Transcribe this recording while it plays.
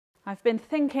I've been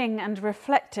thinking and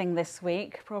reflecting this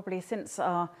week, probably since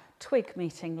our Twig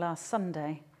meeting last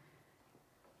Sunday,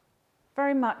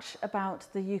 very much about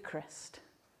the Eucharist,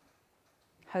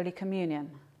 Holy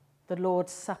Communion, the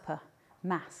Lord's Supper,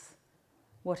 Mass,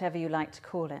 whatever you like to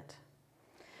call it.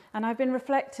 And I've been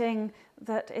reflecting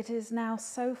that it is now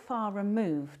so far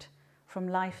removed from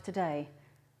life today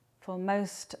for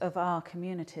most of our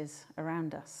communities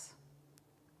around us.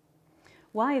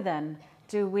 Why then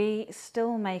do we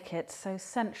still make it so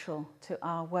central to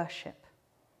our worship?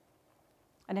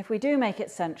 And if we do make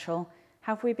it central,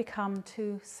 have we become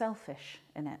too selfish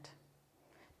in it?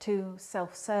 Too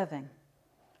self-serving?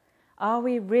 Are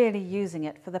we really using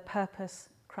it for the purpose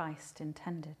Christ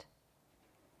intended?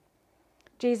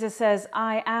 Jesus says,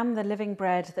 "I am the living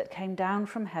bread that came down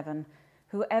from heaven.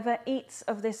 Whoever eats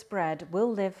of this bread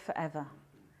will live forever.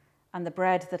 And the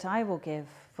bread that I will give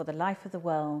for the life of the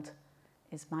world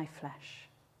is my flesh."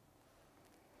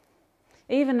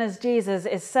 Even as Jesus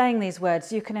is saying these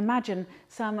words, you can imagine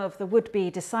some of the would-be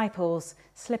disciples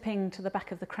slipping to the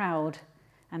back of the crowd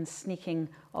and sneaking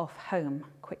off home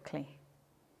quickly.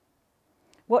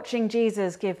 Watching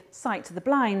Jesus give sight to the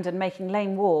blind and making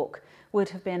lame walk would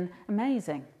have been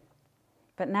amazing.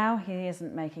 But now he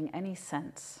isn't making any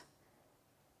sense.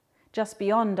 Just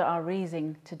beyond our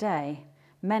reasoning today,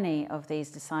 many of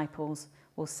these disciples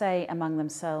will say among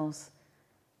themselves,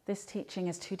 "This teaching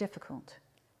is too difficult.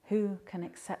 Who can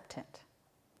accept it?"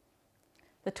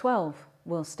 The 12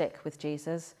 will stick with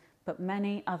Jesus, but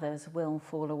many others will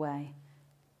fall away.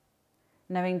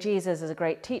 Knowing Jesus as a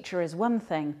great teacher is one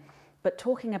thing, but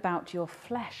talking about your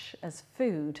flesh as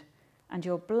food and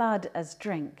your blood as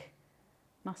drink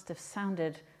must have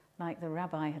sounded like the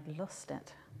rabbi had lost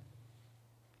it.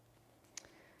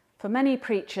 For many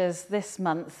preachers this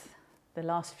month, the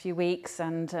last few weeks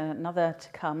and another to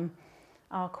come,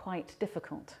 are quite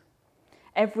difficult.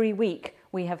 Every week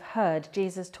we have heard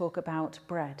Jesus talk about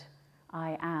bread.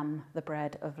 "I am the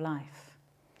bread of life."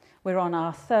 We're on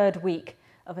our third week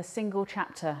of a single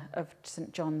chapter of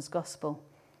St. John's Gospel,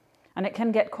 and it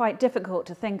can get quite difficult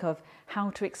to think of how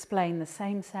to explain the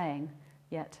same saying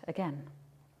yet again.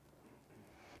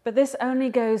 But this only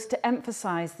goes to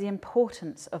emphasize the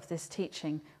importance of this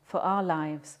teaching for our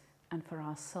lives and for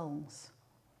our souls.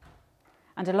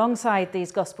 And alongside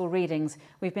these gospel readings,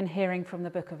 we've been hearing from the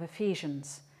book of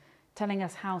Ephesians, telling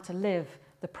us how to live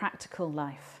the practical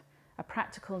life, a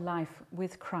practical life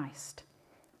with Christ,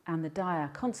 and the dire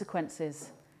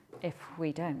consequences if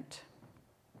we don't.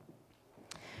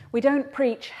 We don't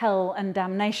preach hell and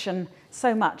damnation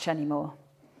so much anymore,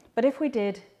 but if we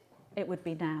did, it would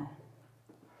be now.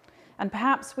 And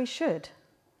perhaps we should,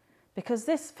 because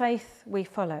this faith we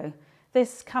follow,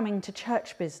 this coming to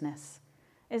church business,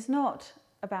 is not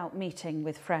about meeting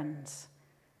with friends,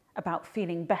 about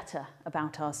feeling better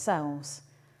about ourselves,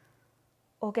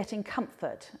 or getting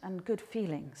comfort and good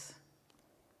feelings.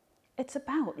 It's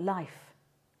about life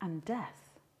and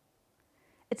death.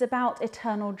 It's about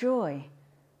eternal joy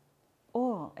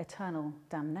or eternal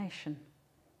damnation.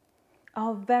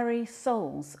 Our very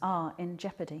souls are in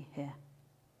jeopardy here.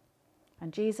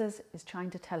 And Jesus is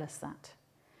trying to tell us that.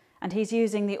 And he's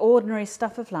using the ordinary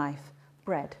stuff of life,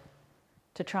 bread,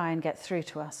 to try and get through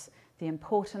to us the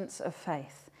importance of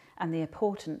faith and the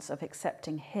importance of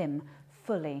accepting him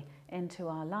fully into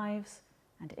our lives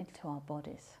and into our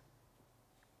bodies.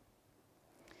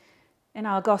 In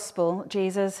our gospel,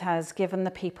 Jesus has given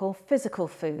the people physical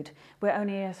food. We're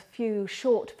only a few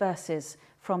short verses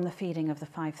from the feeding of the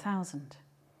 5,000.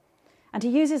 And he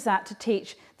uses that to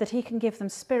teach that he can give them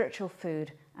spiritual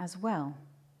food as well.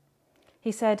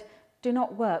 He said, "Do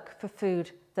not work for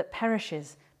food that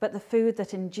perishes, but the food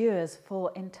that endures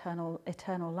for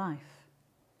eternal life."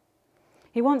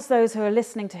 He wants those who are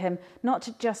listening to him not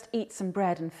to just eat some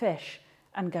bread and fish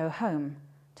and go home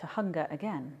to hunger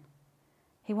again.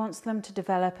 He wants them to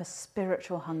develop a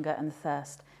spiritual hunger and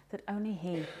thirst that only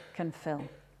he can fill.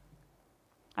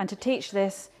 And to teach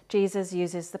this, Jesus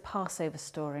uses the Passover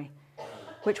story,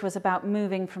 which was about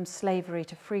moving from slavery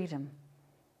to freedom,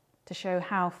 to show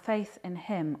how faith in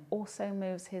him also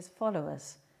moves his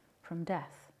followers from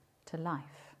death to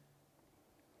life.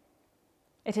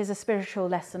 It is a spiritual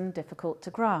lesson difficult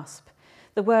to grasp.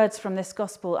 The words from this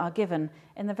gospel are given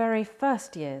in the very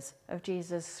first years of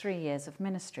Jesus' 3 years of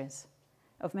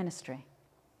ministry.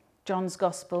 John's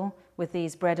gospel, with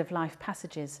these bread of life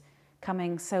passages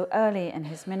coming so early in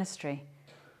his ministry,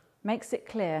 makes it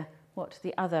clear what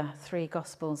the other 3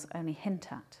 gospels only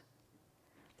hint at.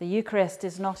 The Eucharist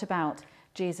is not about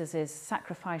Jesus'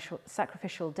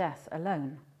 sacrificial death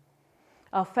alone.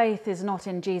 Our faith is not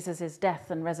in Jesus'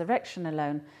 death and resurrection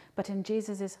alone, but in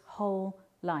Jesus' whole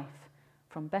life,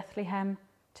 from Bethlehem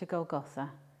to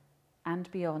Golgotha and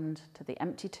beyond to the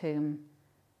empty tomb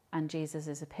and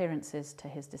Jesus' appearances to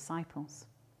his disciples.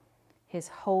 His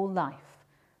whole life,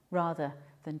 rather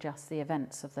than just the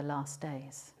events of the last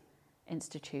days,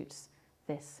 institutes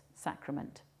this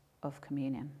sacrament of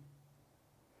communion.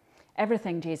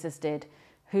 Everything Jesus did,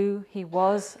 who he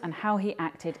was and how he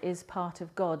acted, is part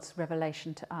of God's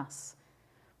revelation to us.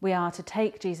 We are to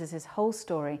take Jesus' whole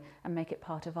story and make it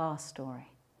part of our story.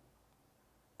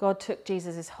 God took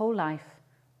Jesus' whole life,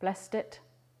 blessed it,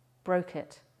 broke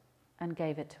it, and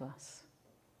gave it to us.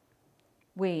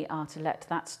 We are to let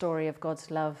that story of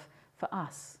God's love for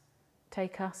us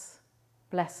take us,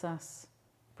 bless us,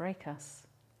 break us,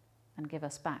 and give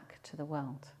us back to the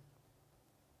world.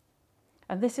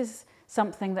 And this is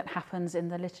something that happens in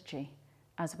the liturgy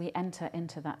as we enter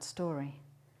into that story.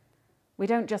 We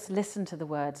don't just listen to the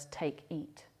words, take,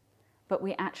 eat, but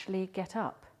we actually get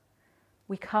up.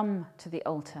 We come to the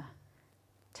altar,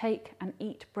 take and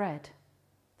eat bread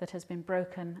that has been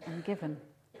broken and given.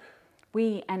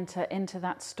 We enter into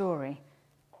that story,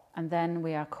 and then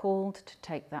we are called to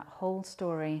take that whole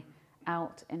story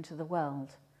out into the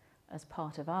world as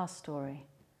part of our story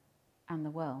and the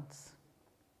world's.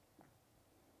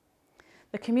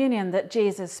 The communion that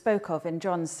Jesus spoke of in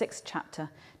John's 6th chapter,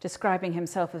 describing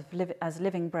himself as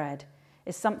living bread,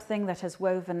 is something that has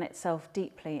woven itself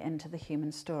deeply into the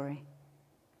human story.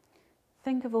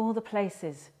 Think of all the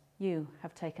places you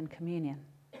have taken communion.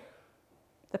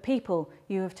 The people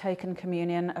you have taken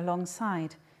communion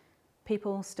alongside.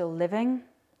 People still living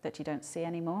that you don't see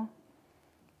anymore.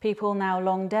 People now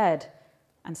long dead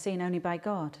and seen only by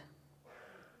God.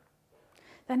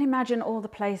 Then imagine all the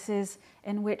places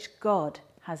in which God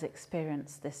has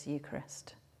experienced this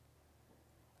Eucharist.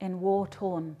 In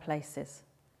war-torn places,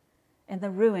 in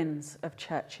the ruins of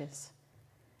churches,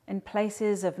 in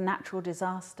places of natural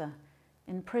disaster,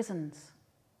 in prisons,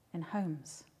 in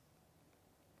homes.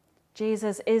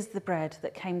 Jesus is the bread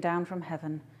that came down from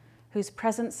heaven, whose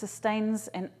presence sustains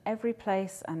in every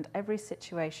place and every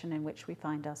situation in which we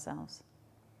find ourselves.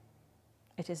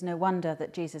 It is no wonder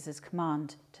that Jesus'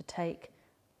 command to take,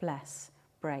 bless,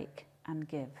 break, and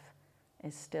give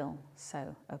is still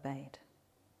so obeyed.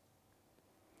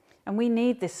 And we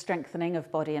need this strengthening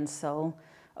of body and soul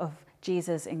of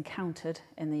Jesus encountered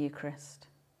in the Eucharist.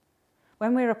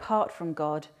 When we're apart from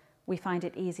God, we find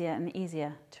it easier and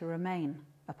easier to remain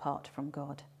apart from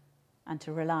God and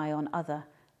to rely on other,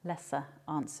 lesser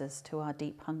answers to our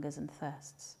deep hungers and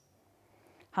thirsts.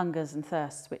 Hungers and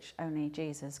thirsts which only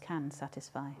Jesus can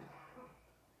satisfy.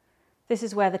 This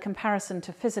is where the comparison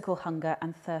to physical hunger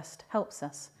and thirst helps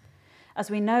us, as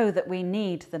we know that we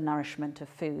need the nourishment of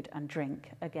food and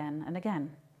drink again and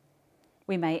again.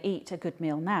 We may eat a good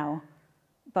meal now,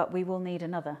 but we will need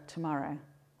another tomorrow,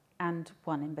 and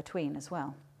one in between as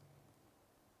well.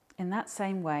 In that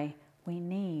same way, we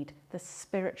need the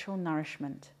spiritual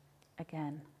nourishment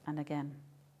again and again.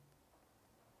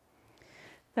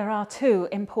 There are two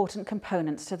important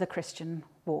components to the Christian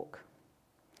walk.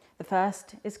 The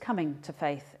first is coming to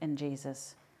faith in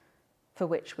Jesus, for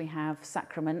which we have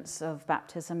sacraments of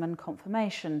baptism and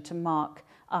confirmation to mark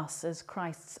us as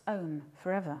Christ's own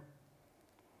forever.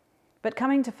 But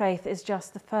coming to faith is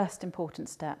just the first important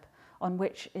step on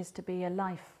which is to be a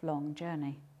lifelong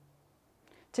journey.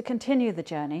 To continue the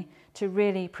journey, to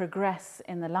really progress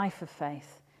in the life of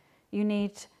faith, you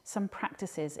need some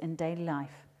practices in daily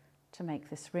life to make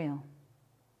this real.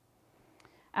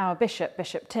 Our Bishop,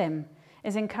 Bishop Tim,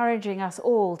 is encouraging us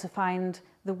all to find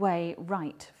the way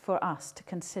right for us to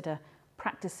consider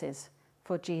practices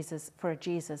for a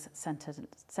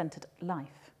Jesus-centered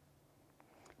life.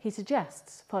 He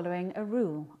suggests following a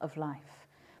rule of life,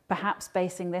 perhaps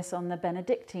basing this on the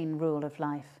Benedictine rule of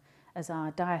life, as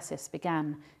our diocese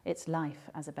began its life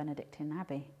as a Benedictine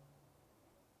abbey.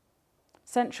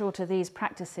 Central to these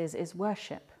practices is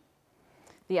worship.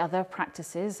 The other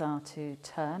practices are to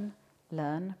turn,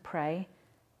 learn, pray,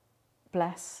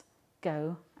 bless,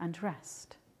 go and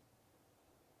rest.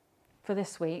 For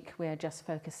this week, we are just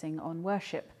focusing on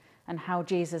worship and how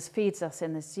Jesus feeds us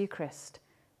in this Eucharist,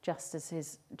 just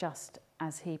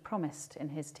as he promised in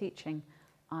his teaching,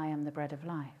 I am the bread of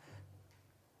life.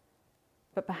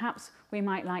 But perhaps we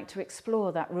might like to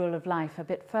explore that rule of life a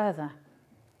bit further.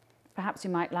 Perhaps you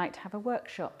might like to have a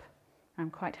workshop. I'm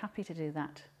quite happy to do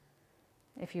that.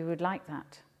 If you would like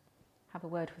that, have a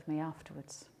word with me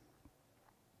afterwards.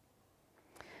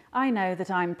 I know that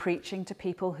I'm preaching to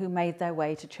people who made their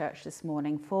way to church this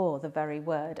morning for the very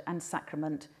word and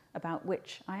sacrament about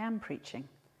which I am preaching.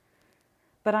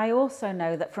 But I also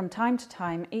know that from time to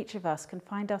time, each of us can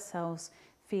find ourselves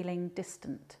feeling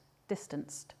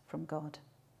distanced from God.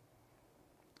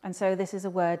 And so this is a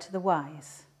word to the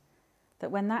wise,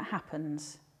 that when that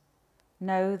happens,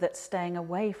 know that staying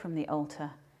away from the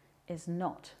altar is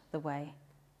not the way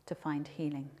to find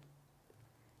healing.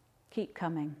 Keep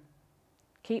coming.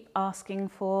 Keep asking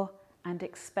for and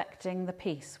expecting the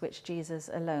peace which Jesus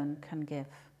alone can give.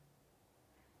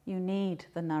 You need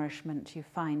the nourishment you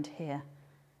find here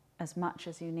as much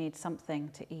as you need something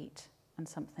to eat and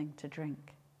something to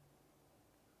drink.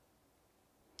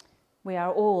 We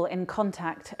are all in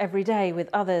contact every day with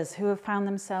others who have found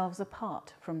themselves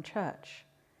apart from church.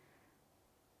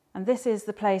 And this is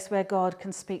the place where God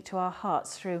can speak to our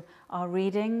hearts through our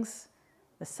readings,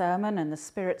 the sermon, and the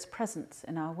Spirit's presence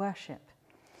in our worship.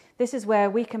 This is where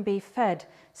we can be fed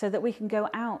so that we can go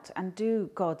out and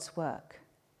do God's work,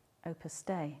 Opus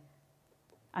Dei,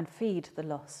 and feed the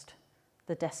lost,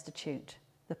 the destitute,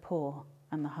 the poor,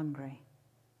 and the hungry.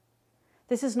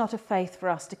 This is not a faith for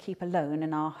us to keep alone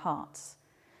in our hearts,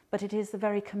 but it is the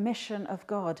very commission of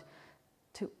God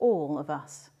to all of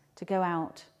us to go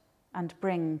out and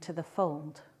bring to the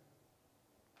fold.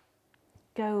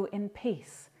 Go in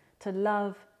peace to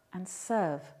love and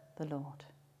serve the Lord.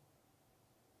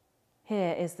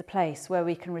 Here is the place where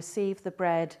we can receive the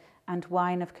bread and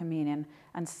wine of communion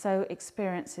and so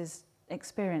experience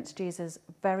Jesus'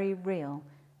 very real,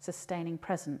 sustaining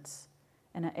presence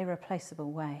in an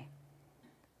irreplaceable way.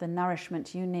 The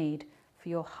nourishment you need for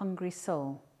your hungry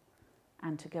soul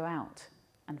and to go out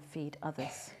and feed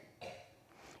others.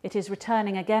 It is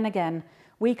returning again,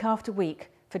 week after week,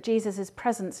 for Jesus'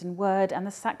 presence in word and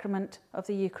the sacrament of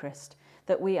the Eucharist,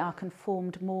 that we are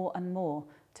conformed more and more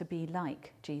to be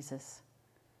like Jesus.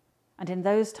 And in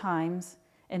those times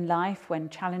in life when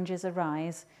challenges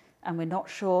arise and we're not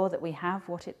sure that we have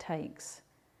what it takes,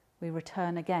 we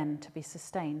return again to be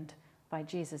sustained by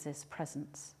Jesus'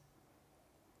 presence.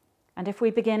 And if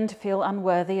we begin to feel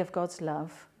unworthy of God's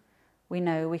love, we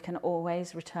know we can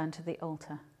always return to the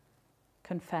altar,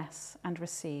 confess and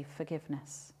receive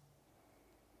forgiveness.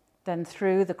 Then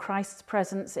through the Christ's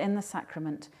presence in the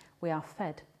sacrament, we are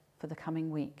fed for the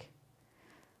coming week.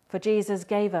 For Jesus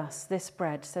gave us this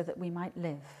bread so that we might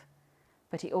live,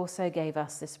 but he also gave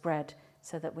us this bread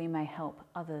so that we may help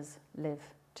others live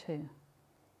too,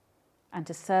 and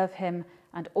to serve him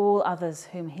and all others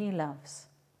whom he loves,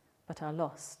 but are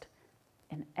lost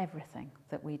in everything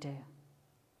that we do.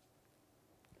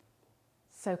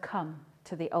 So come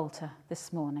to the altar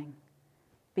this morning,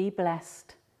 be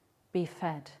blessed, be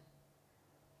fed,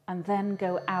 and then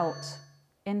go out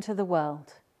into the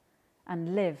world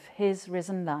and live his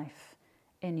risen life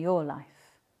in your life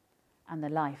and the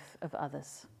life of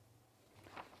others.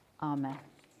 Amen.